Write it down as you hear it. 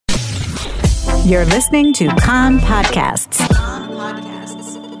You're listening to Kan Podcasts.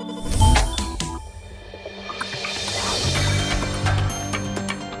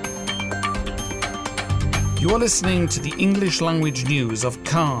 You are listening to the English language news of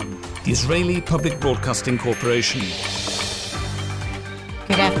Kan, the Israeli Public Broadcasting Corporation.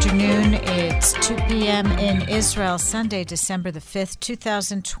 Good afternoon. It's 2 p.m. in Israel, Sunday, December the 5th,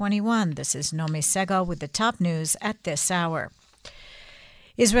 2021. This is Nomi Segal with the top news at this hour.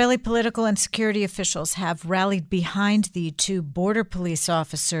 Israeli political and security officials have rallied behind the two border police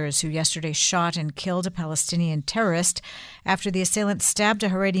officers who yesterday shot and killed a Palestinian terrorist after the assailant stabbed a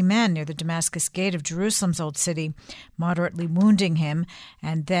Haredi man near the Damascus Gate of Jerusalem's Old City, moderately wounding him,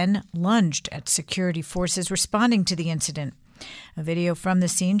 and then lunged at security forces responding to the incident. A video from the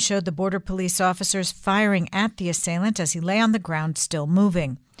scene showed the border police officers firing at the assailant as he lay on the ground, still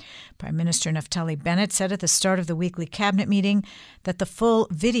moving. Prime Minister Naftali Bennett said at the start of the weekly cabinet meeting that the full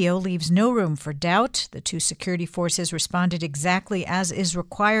video leaves no room for doubt. The two security forces responded exactly as is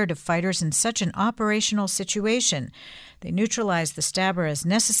required of fighters in such an operational situation. They neutralized the stabber as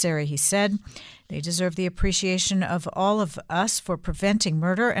necessary, he said. They deserve the appreciation of all of us for preventing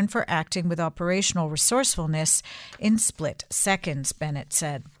murder and for acting with operational resourcefulness in split seconds, Bennett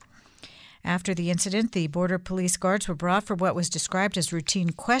said. After the incident, the border police guards were brought for what was described as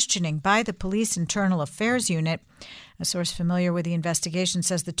routine questioning by the Police Internal Affairs Unit. A source familiar with the investigation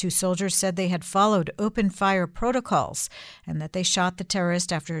says the two soldiers said they had followed open-fire protocols and that they shot the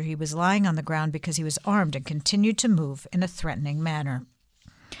terrorist after he was lying on the ground because he was armed and continued to move in a threatening manner.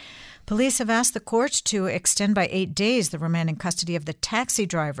 Police have asked the court to extend by 8 days the remand in custody of the taxi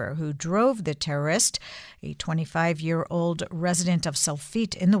driver who drove the terrorist, a 25-year-old resident of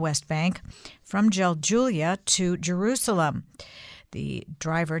Salfit in the West Bank, from Jaljulia to Jerusalem. The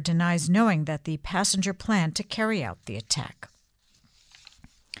driver denies knowing that the passenger planned to carry out the attack.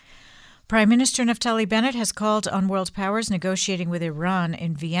 Prime Minister Naftali Bennett has called on world powers negotiating with Iran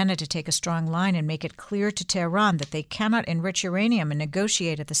in Vienna to take a strong line and make it clear to Tehran that they cannot enrich uranium and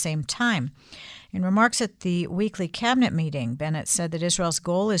negotiate at the same time. In remarks at the weekly cabinet meeting, Bennett said that Israel's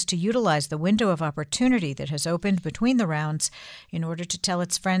goal is to utilize the window of opportunity that has opened between the rounds in order to tell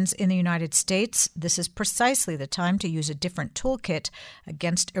its friends in the United States this is precisely the time to use a different toolkit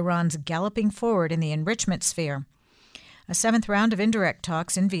against Iran's galloping forward in the enrichment sphere. A seventh round of indirect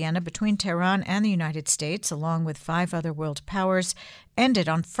talks in Vienna between Tehran and the United States, along with 5 other world powers, ended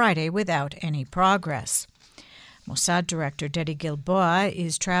on Friday without any progress. Mossad Director Dedi Gilboa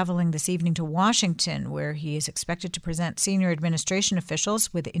is traveling this evening to Washington, where he is expected to present senior administration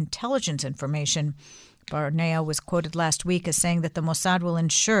officials with intelligence information. Barnea was quoted last week as saying that the Mossad will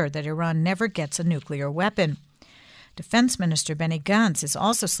ensure that Iran never gets a nuclear weapon. Defense Minister Benny Gantz is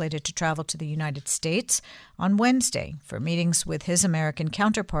also slated to travel to the United States on Wednesday for meetings with his American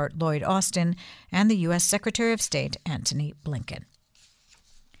counterpart Lloyd Austin and the U.S. Secretary of State Antony Blinken.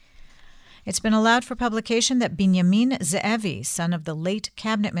 It's been allowed for publication that Binyamin Ze'evi, son of the late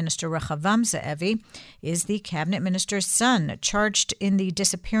Cabinet Minister Rehavam Ze'evi, is the Cabinet Minister's son charged in the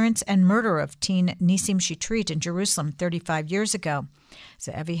disappearance and murder of teen Nissim Shitrit in Jerusalem 35 years ago.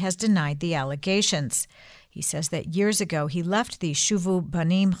 Ze'evi has denied the allegations. He says that years ago he left the Shuvu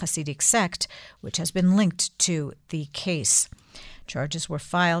Banim Hasidic sect, which has been linked to the case. Charges were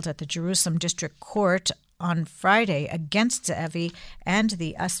filed at the Jerusalem District Court on Friday against Ze'evi and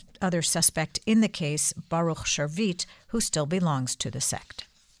the other suspect in the case, Baruch Sharvit, who still belongs to the sect.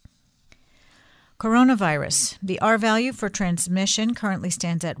 Coronavirus. The R value for transmission currently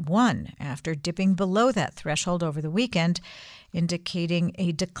stands at 1 after dipping below that threshold over the weekend, indicating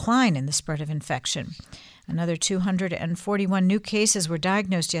a decline in the spread of infection. Another 241 new cases were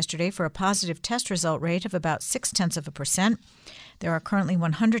diagnosed yesterday for a positive test result rate of about 0.6%. There are currently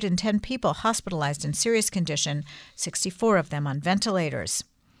 110 people hospitalized in serious condition, 64 of them on ventilators.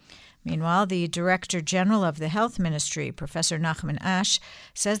 Meanwhile, the Director General of the Health Ministry, Professor Nachman Ash,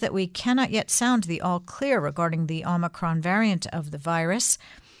 says that we cannot yet sound the all clear regarding the Omicron variant of the virus.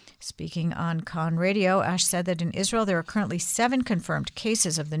 Speaking on Kan Radio, Ash said that in Israel there are currently 7 confirmed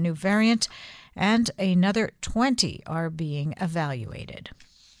cases of the new variant, and another 20 are being evaluated.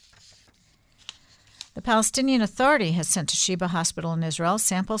 The Palestinian Authority has sent to Sheba Hospital in Israel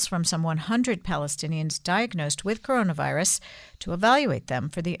samples from some 100 Palestinians diagnosed with coronavirus to evaluate them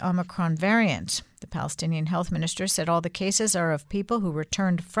for the Omicron variant. The Palestinian health minister said all the cases are of people who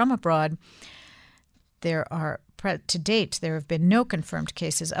returned from abroad. To date, there have been no confirmed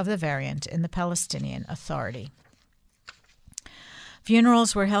cases of the variant in the Palestinian Authority.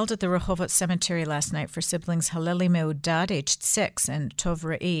 Funerals were held at the Rehovot Cemetery last night for siblings Haleli Meudad, aged 6, and Tov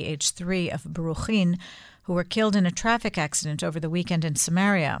Re'i, aged 3, of Baruchin, who were killed in a traffic accident over the weekend in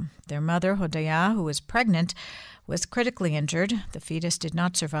Samaria. Their mother, Hodaya, who was pregnant, was critically injured. The fetus did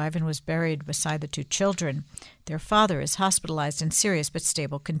not survive and was buried beside the two children. Their father is hospitalized in serious but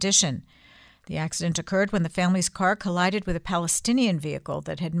stable condition. The accident occurred when the family's car collided with a Palestinian vehicle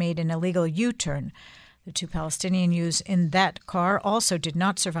that had made an illegal U-turn. The two Palestinian youths in that car also did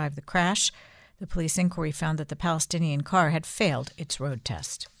not survive the crash. The police inquiry found that the Palestinian car had failed its road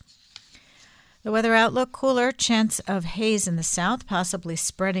test. The weather outlook: cooler, chance of haze in the south, possibly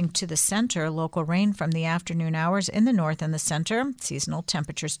spreading to the center. Local rain from the afternoon hours in the north and the center. Seasonal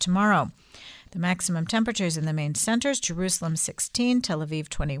temperatures tomorrow. The maximum temperatures in the main centers: Jerusalem 16, Tel Aviv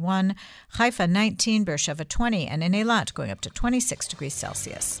 21, Haifa 19, Beersheba 20, and in Eilat going up to 26 degrees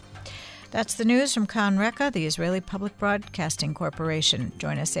Celsius. That's the news from Kan Reka, the Israeli Public Broadcasting Corporation.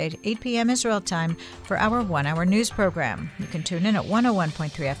 Join us at 8 p.m. Israel time for our one-hour news program. You can tune in at 101.3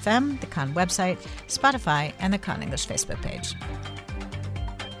 FM, the Kan website, Spotify, and the Kan English Facebook page.